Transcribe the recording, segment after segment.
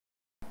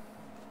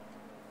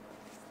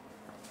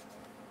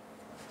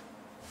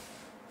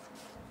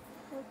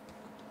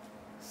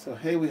So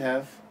here we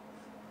have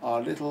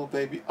our little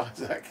baby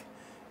Isaac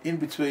in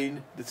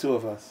between the two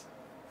of us.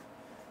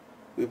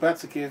 We're about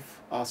to give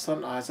our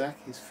son Isaac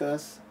his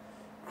first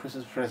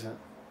Christmas present.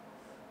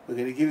 We're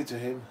going to give it to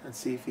him and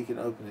see if he can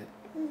open it.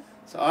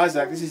 So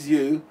Isaac, this is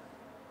you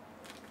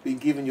being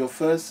given your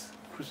first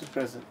Christmas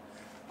present.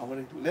 I'm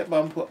going to let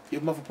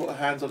your mother put her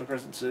hands on the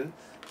present too,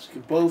 so you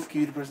can both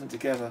give you the present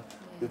together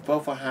with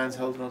both our hands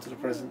holding on to the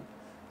present,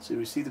 so you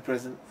receive the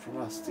present from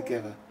us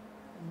together.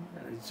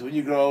 So when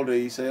you grow older,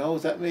 you say, "Oh,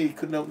 is that me?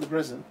 Couldn't open the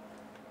present."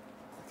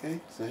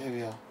 Okay, so here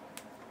we are.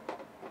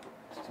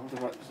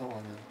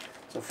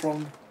 So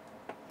from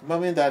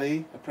Mummy and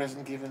Daddy, a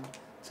present given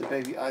to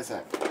baby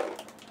Isaac.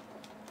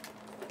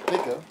 There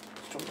you go.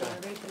 Strong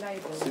down. Read the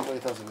label. See what he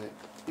does with it.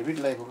 You read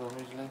the label. Go on,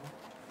 read the label.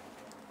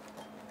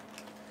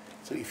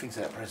 So what you think's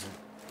that present?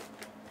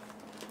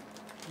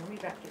 We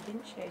wrapped it,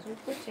 didn't she? It's all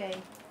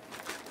pretty.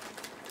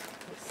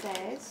 It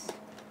says,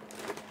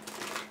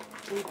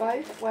 "We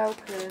both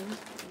welcome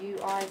you,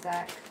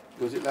 Isaac."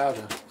 Was it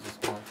louder?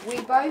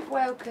 We both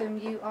welcome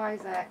you,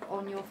 Isaac,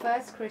 on your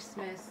first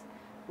Christmas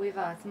with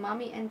us.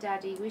 Mummy and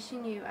Daddy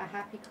wishing you a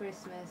happy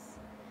Christmas.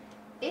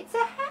 It's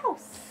a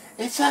house.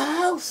 It's a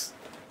house.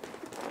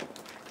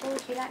 Oh,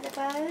 do you like the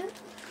bow?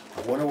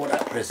 I wonder what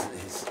that present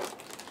is.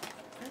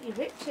 Oh, you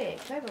ripped it.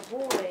 Clever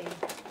boy.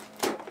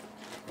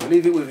 I'll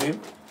leave it with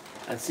him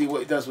and see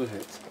what he does with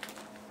it.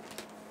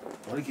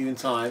 I want to give him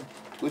time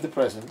with the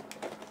present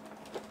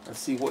and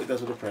see what he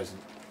does with the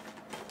present.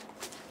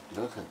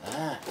 Look at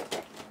that.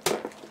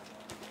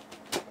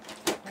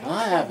 Can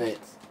I have it?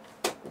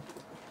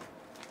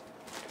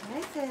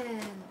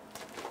 Listen.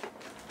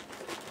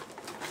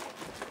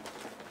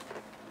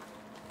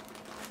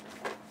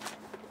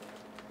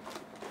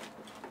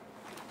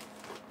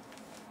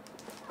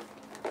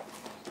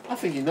 I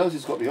think he knows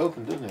it's got to be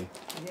open, doesn't he?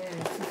 Yeah.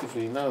 I think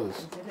he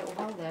knows. There's a little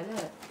hole there,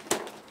 look.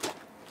 There's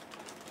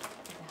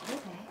a hole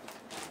there.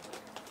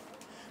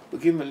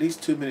 We'll give him at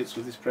least 2 minutes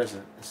with this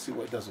present and see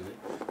what he does with it.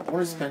 I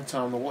want to spend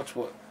time and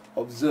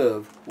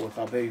observe what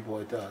our baby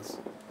boy does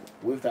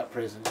with that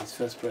present, his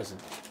first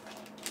present.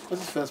 Because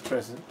his first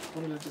present, I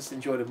want to just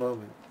enjoy the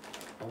moment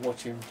and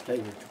watch him play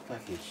with the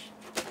package.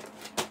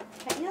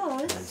 Is that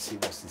yours? And then see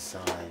what's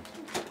inside.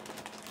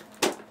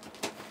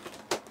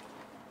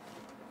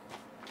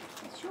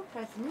 It's your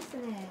present,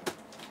 isn't it?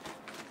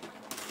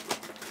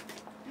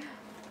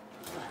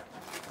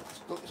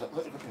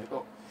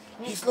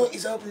 Look,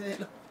 he's opening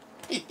it.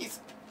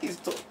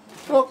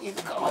 Look, he's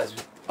guys,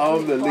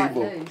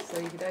 unbelievable. Quite loose, so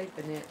you could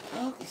open it.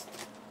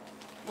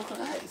 Look at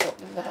that, he's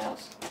opening the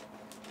house.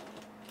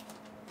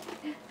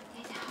 There's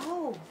a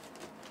hole.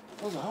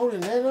 There's a hole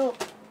in there, look.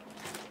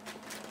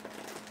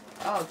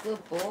 Oh,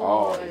 good boy.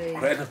 Oh,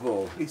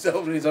 incredible. He's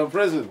opening his own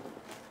present.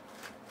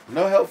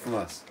 No help from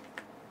us.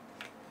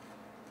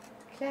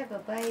 Clever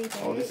baby.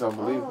 Oh, this is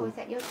unbelievable. Oh, is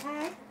that your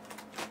tag?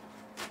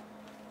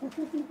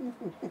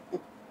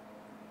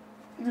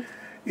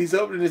 He's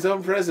opening his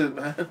own present,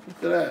 man. Look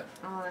at that.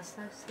 Oh, that's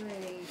so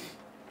sweet.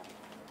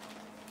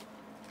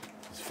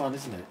 It's fun,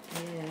 isn't it?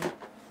 Yeah.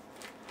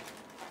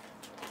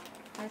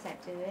 How does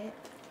that do it?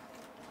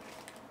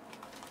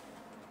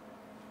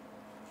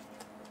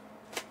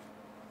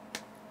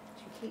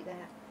 Should we keep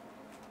that?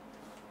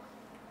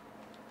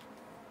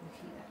 We'll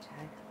keep that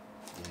tag.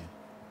 Yeah.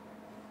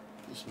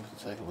 Just something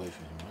to take away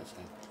from him, right? So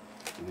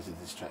give us a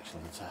distraction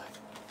of the tag.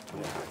 Put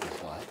it out this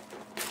side.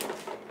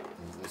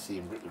 And let's see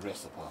him rip the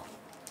rest apart.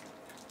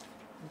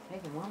 We've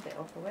taken one bit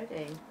off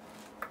already.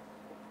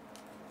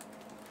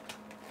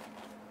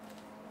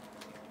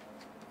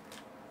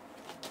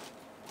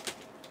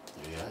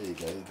 There you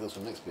go. He goes for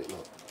the next bit,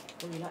 look.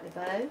 Oh, you like the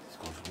bow? He's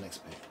gone for the next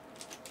bit.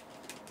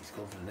 He's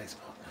gone for the next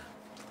part now.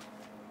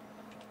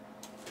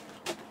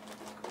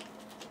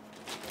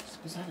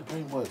 It's how the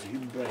brain works, the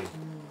human brain.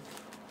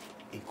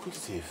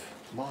 Inquisitive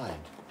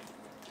mind.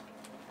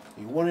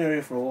 You one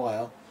area for a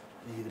while,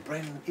 and the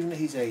brain, even at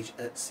his age,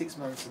 at 6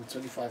 months and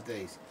 25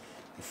 days,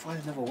 you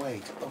find another way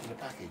to open the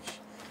package.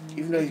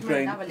 Even though his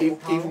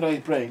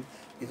brain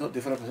is not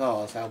developed as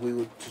ours, how we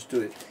would just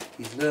do it,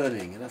 he's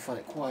learning, and I find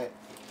it quite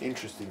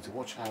interesting to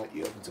watch how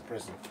he opens a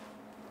present.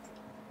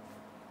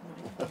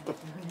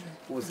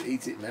 He wants to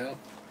eat it now.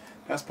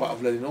 That's part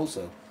of learning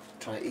also.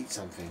 Trying to eat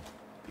something,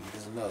 but he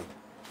doesn't know.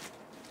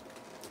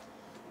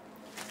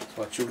 That's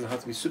why children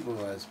have to be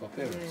supervised by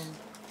parents.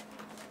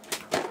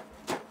 Yeah.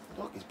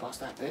 Look, he's past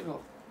that bit,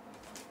 look.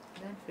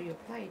 Learn through your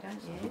play,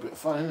 don't you? It's a bit of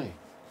fun, isn't he?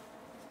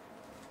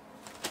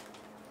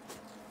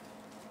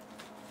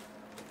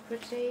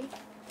 Pretty.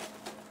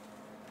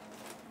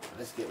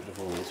 Let's get rid of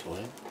all this for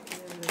him.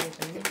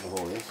 Get rid of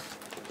all this.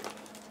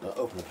 Don't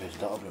open the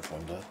present, don't open it for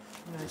him though.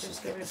 No, Let's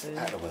just get this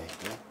out of the way.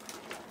 Yeah?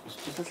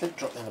 Just let it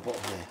drop down the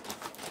bottom there.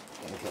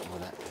 Get on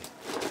with that bit.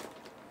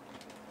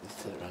 Let's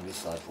turn it around this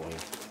side for you.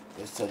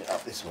 Let's turn it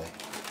up this way.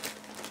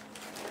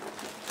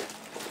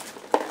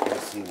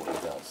 Let's see what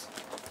he does.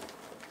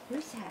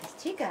 Who's that? It's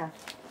Tigger.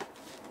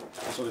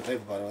 That's on the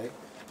paper, by the way.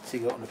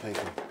 Tigger on the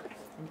paper.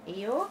 An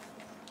eel.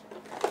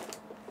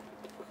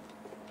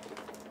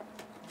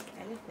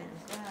 Elephant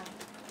as well.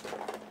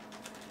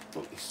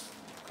 Look, he's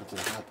Look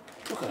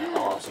at that.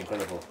 Oh, it's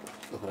incredible.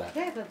 Look at that.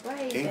 Clever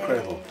baby.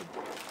 Incredible.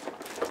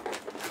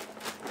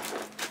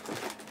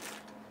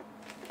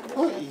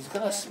 Look, he's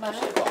going to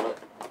smash it. Look.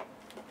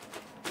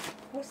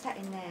 What's that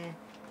in there?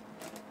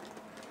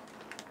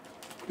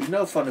 It'd be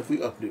no fun if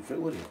we opened it for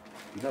it, would it?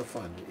 It'd be no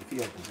fun if he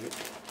opens it.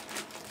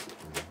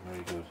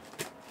 Very good.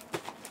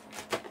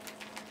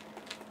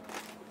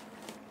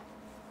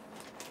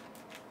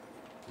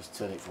 Just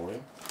turn it for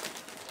him.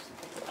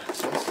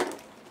 Access.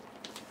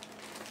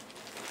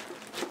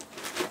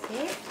 That's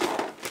it.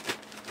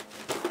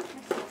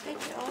 Take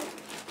it off.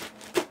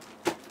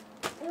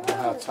 I don't know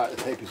how tight the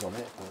tape is on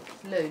it,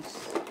 but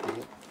Loose.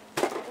 yeah.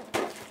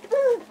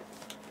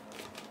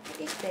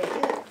 This bit,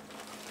 look.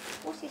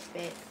 What's this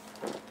bit?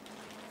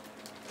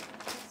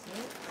 That's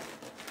it.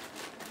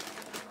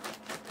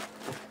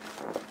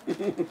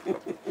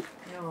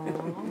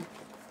 Aww.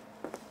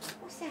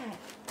 What's that?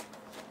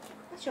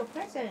 That's your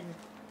present.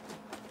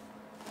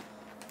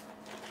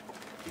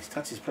 He's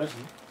touched his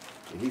present.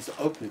 He needs to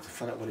open it to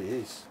find out what it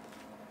is.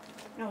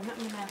 No, not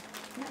in the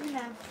mouth. Not in the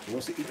mouth. He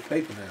wants to eat the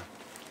paper now.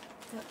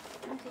 Look,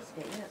 what's this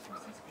bit? Look,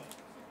 what's this bit?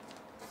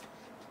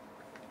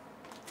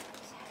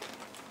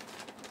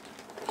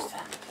 What's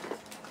that?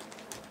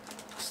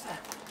 What's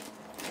that?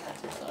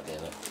 That's not there,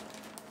 look.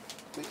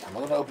 Wait, I'm not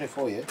going to open it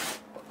for you.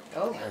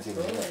 Oh, Put your hands in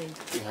there, look.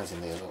 Put your hands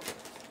in there, look.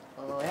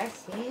 Oh,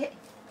 that's it.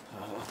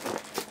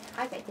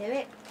 I can do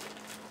it.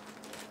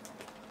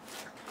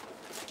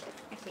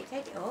 That's it,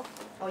 take it off.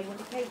 Oh, you want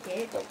to take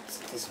it? Go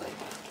this way.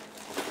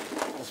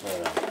 This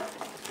way around.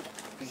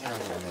 Put your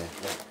hands in there,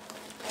 look.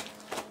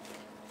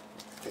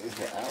 Take this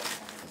bit out.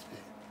 This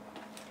bit.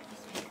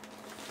 This bit.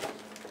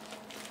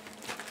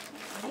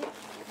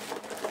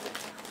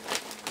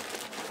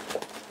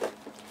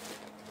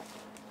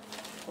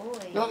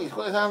 Boy. Look, he's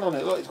got his hand on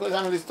it. Look, he's got his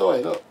hand on his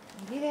toy. Look.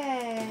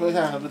 Yeah. He's got his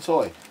hand on the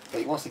toy. But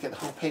he wants to get the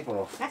whole paper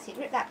off. That's it,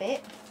 rip that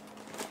bit.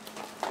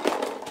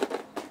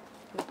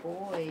 Good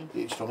boy.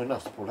 He's strong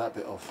enough to pull that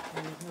bit off.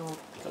 No, he's not.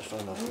 He's not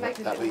strong enough. We'll make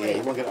a That bit, little yeah, he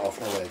rip. won't get it off,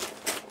 no way.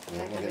 Yeah,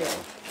 Make he won't a get it rip.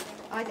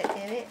 off. I don't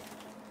do it.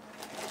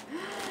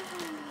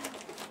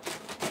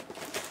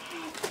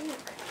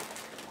 Look.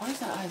 What is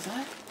that,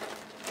 Isaac?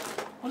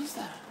 What is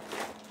that?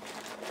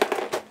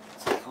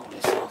 Take all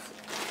this off.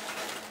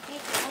 Take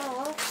it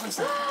off. What is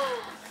that?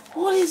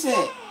 What is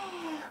it?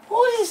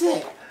 What is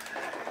it?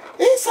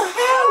 It's a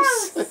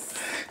house!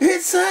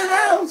 It's a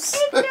house!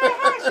 It's a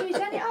house. Should we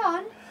turn it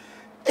on?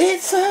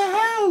 It's a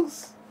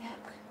house!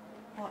 Look.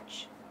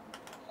 Watch.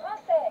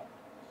 Français,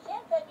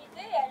 viens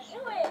t'amuser à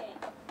jouer.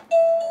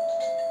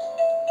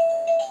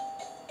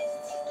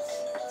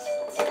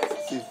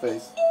 See his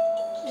face.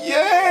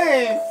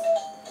 Yes!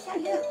 What's that?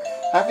 Look.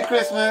 Happy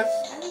Christmas!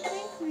 Happy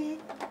Christmas.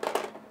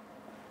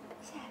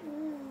 What's that?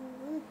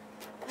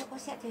 Oh,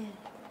 what's that do?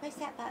 Where's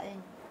that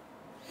button?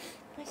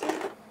 Where's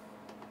that?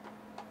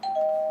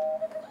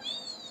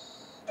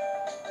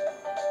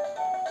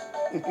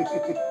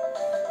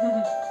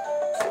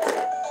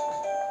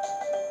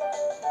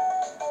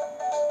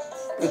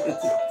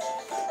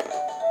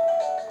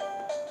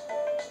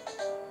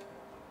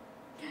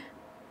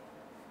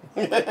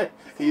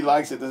 He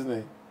likes it, doesn't he?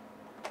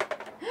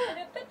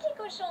 Le petit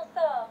cochon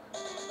sort.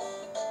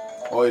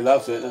 Oh, he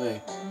loves it, doesn't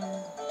he?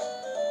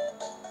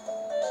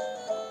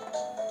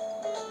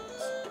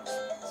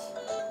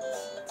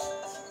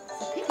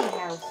 It's a piggy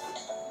house.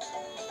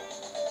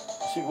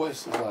 See what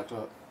it's like,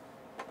 look.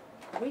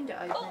 Window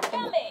Porte open.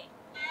 fermée.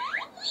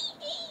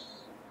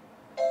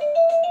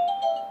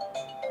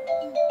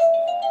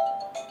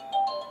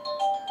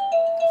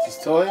 It's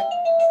his toy.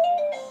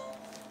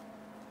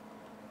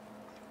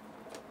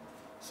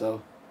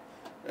 So,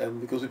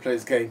 because we play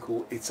this game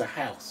called It's a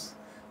House,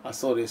 I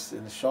saw this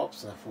in the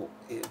shops and I thought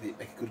it would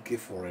make a good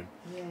gift for him.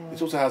 Yeah.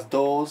 It also has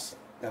doors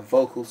and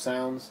vocal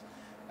sounds,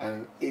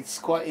 and it's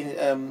quite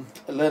a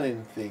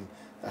learning thing.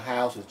 The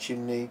house, the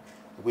chimney,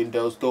 the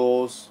windows,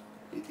 doors.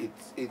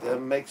 It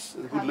makes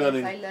a good Colours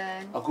learning. they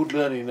learn. A good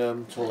learning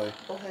toy.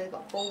 Also, they've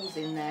got balls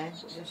in there.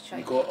 Just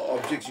You've got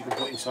objects you can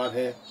put inside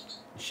here,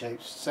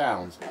 shapes,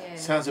 sounds. Yeah.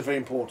 Sounds are very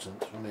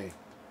important for me.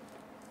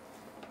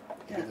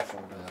 You get the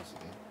front of the house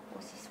again.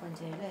 What's this one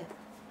do? Look.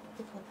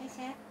 Look what they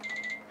said.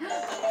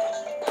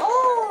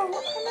 Oh,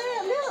 what come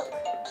out? Look.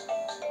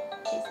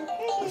 It's a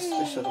piggy.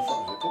 Let's show the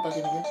front of it. Go back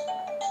in again.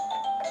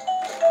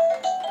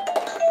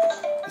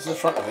 This is the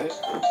front of it.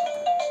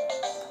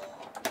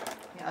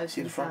 Yeah,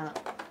 See the opens front?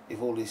 up.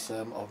 With all these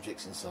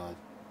objects inside.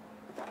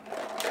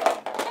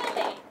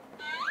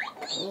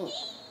 Oh.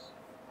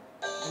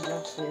 He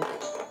loves it.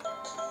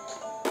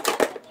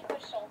 Petit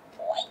cochon.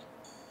 Oui.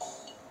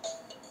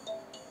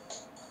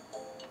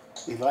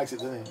 He likes it,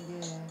 doesn't he?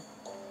 Yeah.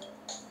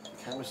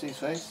 The camera see his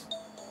face?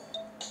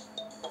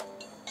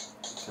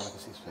 The camera can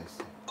see his face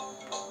too.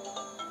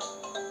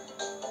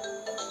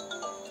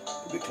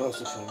 A bit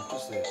closer for him,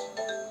 just there.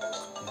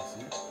 That's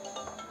it.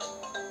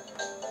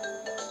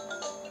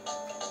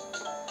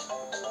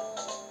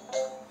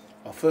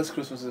 Our first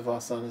Christmas with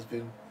our son has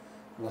been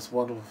the most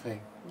wonderful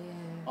thing. Yeah.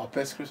 Our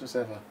best Christmas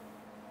ever.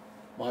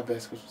 My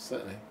best Christmas,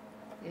 certainly.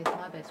 Yeah, it's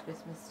my best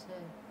Christmas too.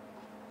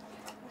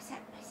 What's that?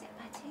 What's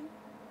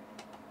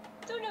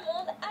le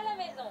monde à la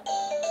maison.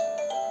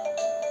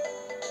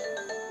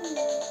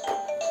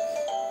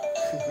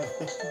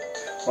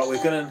 Right,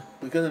 we're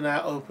gonna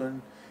now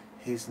open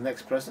his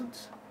next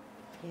present.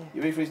 Yeah.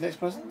 You ready for his next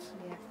present?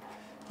 Yeah.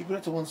 You put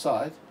it to one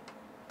side,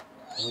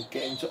 and we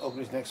get him to open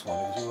his next one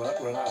because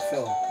we run out of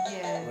film.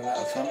 Yeah. Run out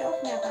of Turn film. it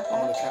off now, I Papa.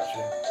 want to capture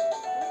him.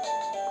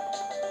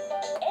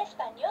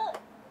 Espagnol.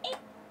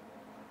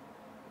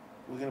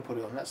 We're gonna put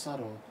it on that side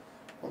or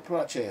we'll put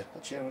that chair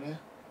over there.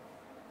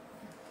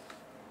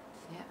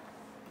 Yeah.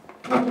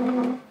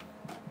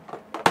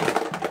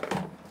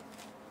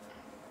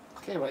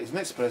 Okay, right, his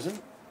next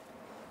present.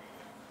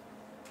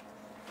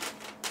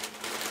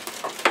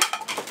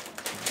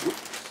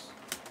 Whoops.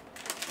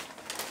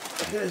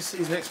 Here's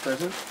his next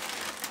present.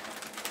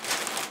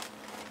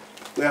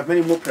 We have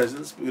many more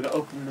presents, but we're going to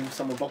open them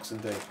some on Boxing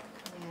Day.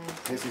 Yeah.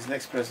 Here's his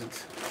next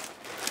present.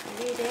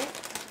 Read it.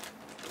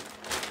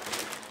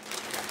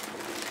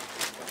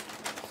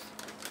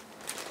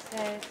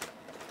 Says,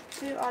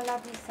 to our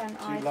lovely son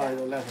July Isaac.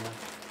 11.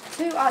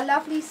 To our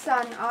lovely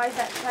son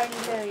Isaac Tony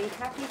Louis,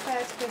 happy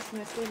first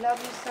Christmas. We love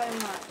you so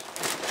much.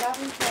 Love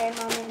and care,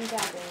 Mummy and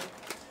Daddy.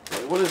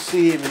 You want to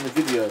see him in the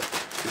video. You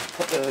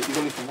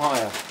got it from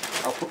higher.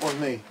 I'll put one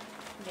on me.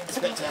 Yes. It's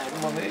better,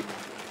 come on me.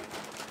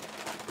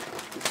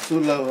 It's too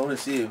low, I want to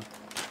see him.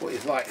 What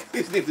he's like.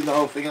 He's lifting the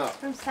whole thing up.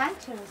 From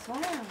Santa as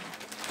well.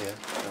 Yeah.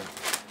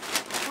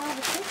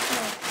 Father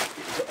Christmas.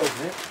 So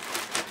open it.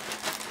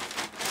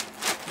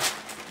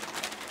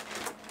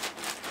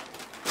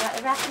 Like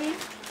the wrapping?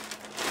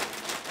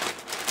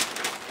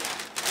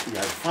 He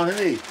had fun,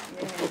 isn't he? Yeah.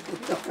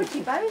 You've got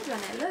pretty bows on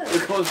it, look.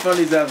 Look what fun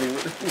he's having.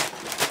 Might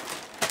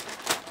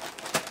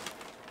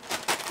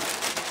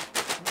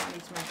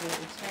need to make a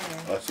little chair.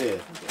 I see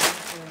it. And get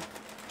into it.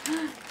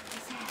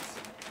 What's that?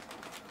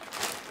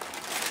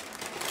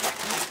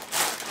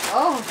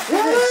 Oh, Look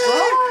at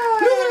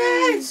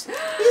it!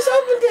 He's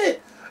opened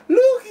it!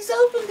 Look, he's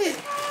opened it!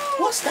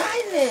 What's that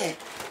in there?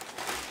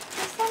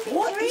 There's something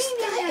What green is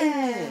that in in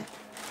there. there?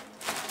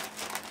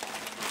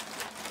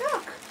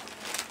 Look.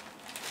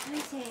 What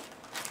is it?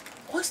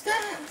 What's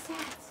that? What's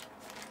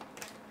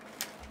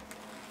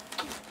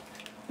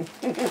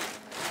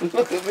that?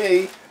 Look at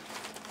me.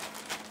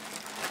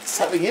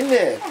 Something in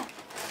there.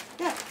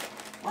 Look.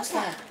 What's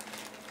that?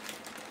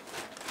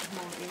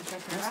 More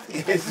interesting wrapping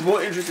Yes, paper. it's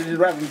more interested in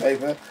wrapping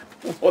paper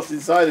than what's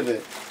inside of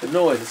it. The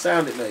noise, the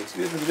sound it makes.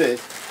 Listen to this.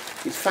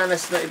 He's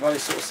fascinated by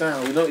this sort of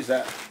sound. We noticed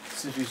that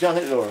since he was young,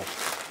 isn't it, Laura?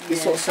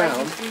 This sort of sound. I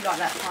do like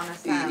that kind of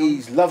sound.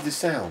 He's loved this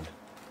sound.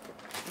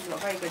 He's got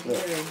very good Look.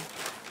 hearing.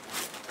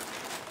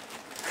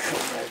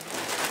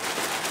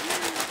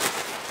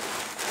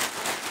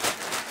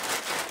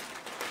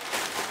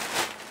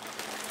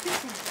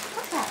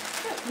 What's that?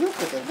 Look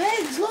at the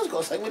legs. Laura's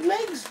got something with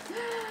legs.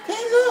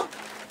 Hey, look.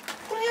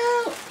 Put it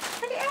out.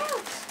 Put it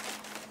out.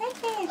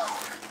 Take it.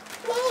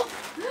 Look.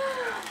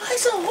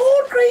 It's a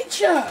horned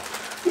creature.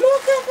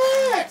 Look at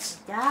that.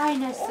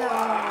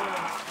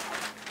 Dinosaur.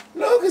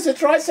 Look, it's a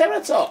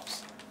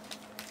triceratops.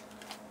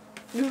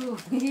 Ooh.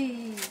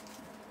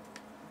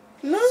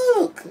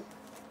 Look.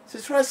 It's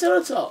a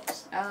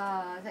triceratops.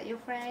 Oh, is that your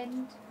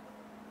friend?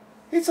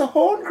 It's a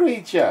horned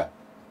creature.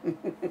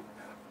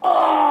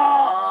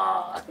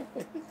 Oh.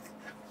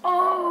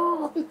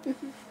 Oh. Do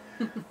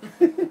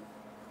you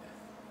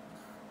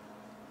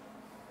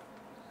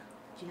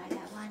like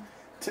that one?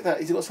 Take that.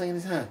 He's got something in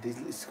his hand.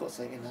 He's got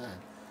something in his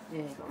hand.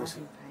 Yeah, he's got Puts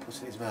wrapping it, puts it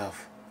paper. in his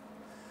mouth.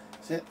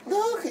 Said,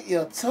 look at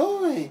your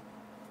toy.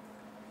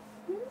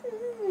 Are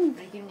you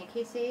giving it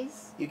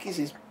kisses? Your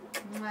kisses.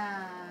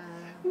 Wow.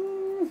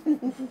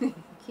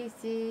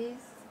 Kisses.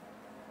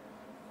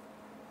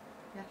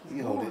 Like his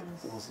You hold it.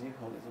 horns. It's awesome. You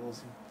hold it. It's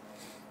awesome.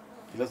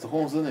 He loves the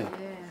horns, doesn't he?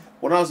 Yeah.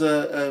 When I was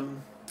a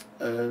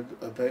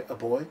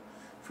boy,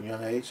 from a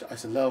young age, I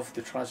used to love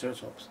the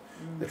Triceratops.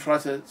 The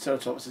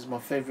Triceratops is my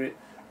favourite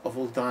of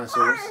all the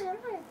dinosaurs. And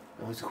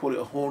we used to call it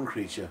a horn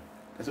creature.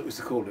 That's what we used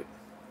to call it.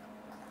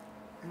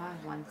 My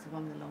one's the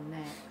one with the long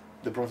neck.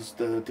 The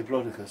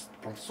Diplodocus.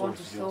 Brontosaurus.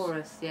 is yours.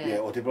 Brontosaurus, yeah. Yeah,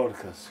 or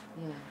Diplodocus.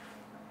 Yeah.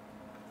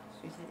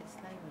 Should we take this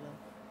label off?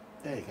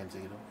 Yeah, you can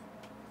take it off.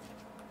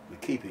 We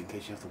keep it in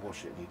case you have to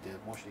wash it. And you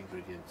wash the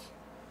ingredients.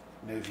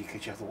 You know, in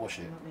case you have to wash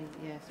it. Might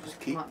be, yeah, so Just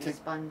it keep- might be take- a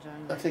sponge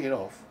only. Now take it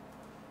off.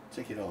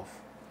 Take it off.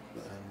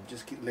 But,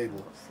 just keep the label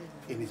Got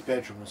scissors. in his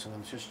bedroom or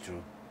something. Just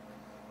drawer.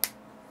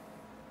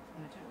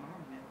 I don't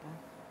remember.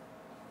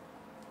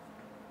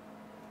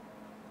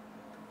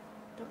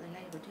 Don't the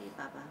label, do you,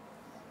 Baba?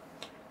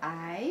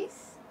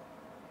 Eyes.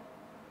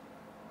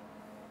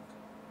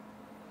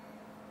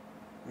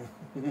 You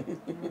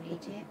want to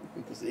eat it?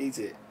 Just eat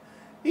it.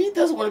 He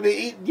doesn't want to be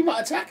eaten. He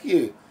might attack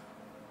you.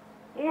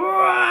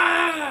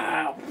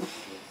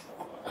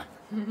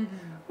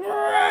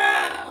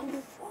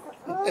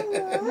 Oh,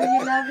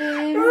 you love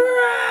him?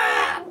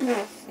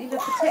 He'll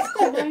protect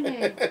you, won't he?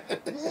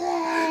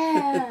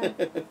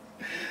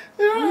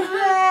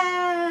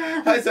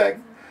 Isaac.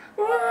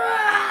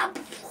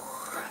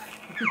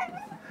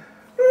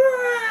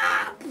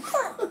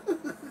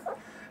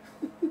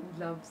 He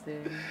loves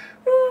him.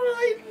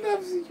 He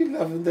loves you. You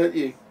love him, don't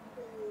you?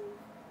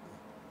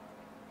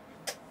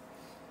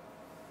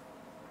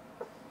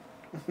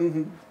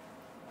 Is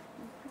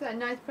that a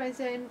nice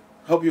present?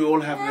 Hope you're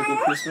all having a good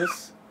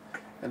Christmas.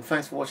 And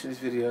thanks for watching this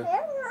video.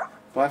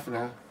 Bye for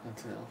now.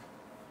 Until.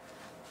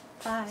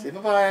 Bye. Say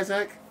bye-bye,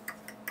 Isaac.